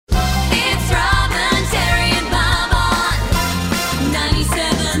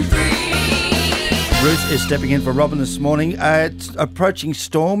Just stepping in for Robin this morning. It's approaching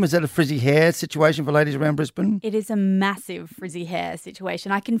storm. Is that a frizzy hair situation for ladies around Brisbane? It is a massive frizzy hair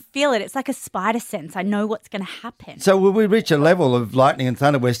situation. I can feel it. It's like a spider sense. I know what's going to happen. So will we reach a level of lightning and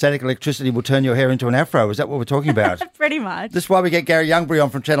thunder where static electricity will turn your hair into an afro? Is that what we're talking about? Pretty much. This is why we get Gary Youngbury on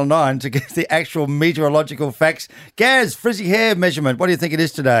from Channel 9 to get the actual meteorological facts. Gaz, frizzy hair measurement. What do you think it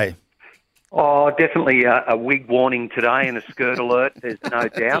is today? Oh, definitely a wig warning today and a skirt alert. There's no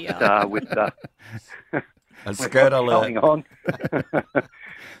doubt with a skirt alert going on.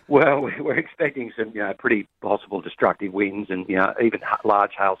 Well, we're expecting some, pretty possible destructive winds and, even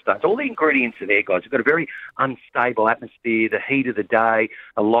large hailstones. All the ingredients are there, guys. We've got a very unstable atmosphere, the heat of the day,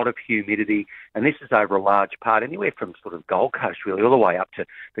 a lot of humidity, and this is over a large part, anywhere from sort of Gold Coast, really, all the way up to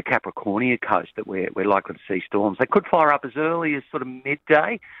the Capricornia coast that we're likely to see storms. They could fire up as early as sort of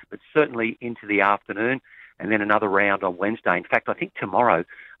midday, but certainly into the afternoon, and then another round on Wednesday. In fact, I think tomorrow,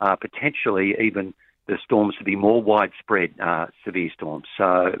 potentially even the storms to be more widespread, severe storms.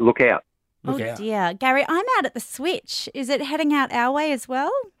 So look out. Look out. Dear. Gary, I'm out at the switch. Is it heading out our way as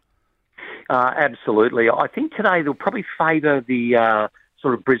well? Absolutely. I think today they'll probably favour the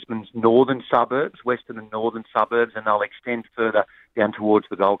sort of Brisbane's northern suburbs, western and northern suburbs, and they'll extend further down towards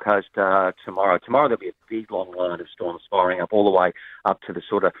the Gold Coast tomorrow. Tomorrow there'll be a big long line of storms firing up all the way up to the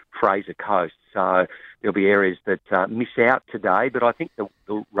sort of Fraser coast. So there'll be areas that miss out today, but I think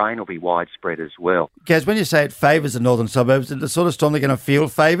the rain will be widespread as well. Gaz, when you say it favours the northern suburbs, is it the sort of storm they're going to feel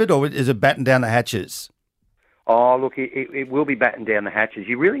favoured, or is it batten down the hatches? Oh, look, it will be battened down the hatches.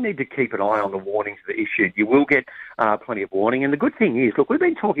 You really need to keep an eye on the warnings that are issued. You will get plenty of warning. And the good thing is, look, we've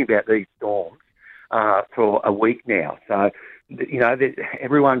been talking about these storms for a week now. So,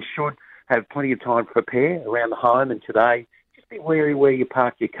 everyone should have plenty of time to prepare around the home. And today, just be wary where you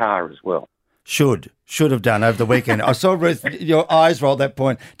park your car as well. Should have done over the weekend. I saw, Ruth, your eyes roll at that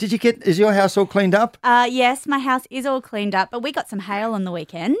point. Is your house all cleaned up? Yes, my house is all cleaned up, but we got some hail on the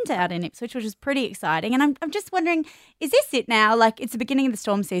weekend out in Ipswich, which was pretty exciting. And I'm just wondering, is this it now? Like, it's the beginning of the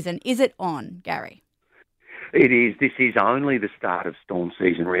storm season. Is it on, Gary? It is. This is only the start of storm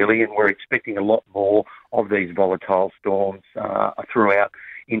season, really, and we're expecting a lot more of these volatile storms throughout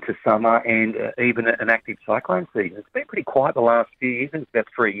into summer and even an active cyclone season. It's been pretty quiet the last few years. It's about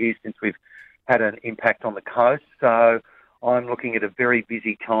 3 years since we've had an impact on the coast. So I'm looking at a very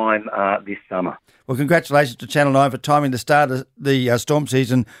busy time this summer. Well, congratulations to Channel 9 for timing the start of the storm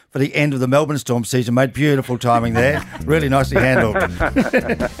season for the end of the Melbourne storm season, mate. Beautiful timing there. Really nicely handled.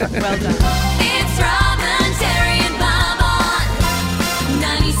 Well done.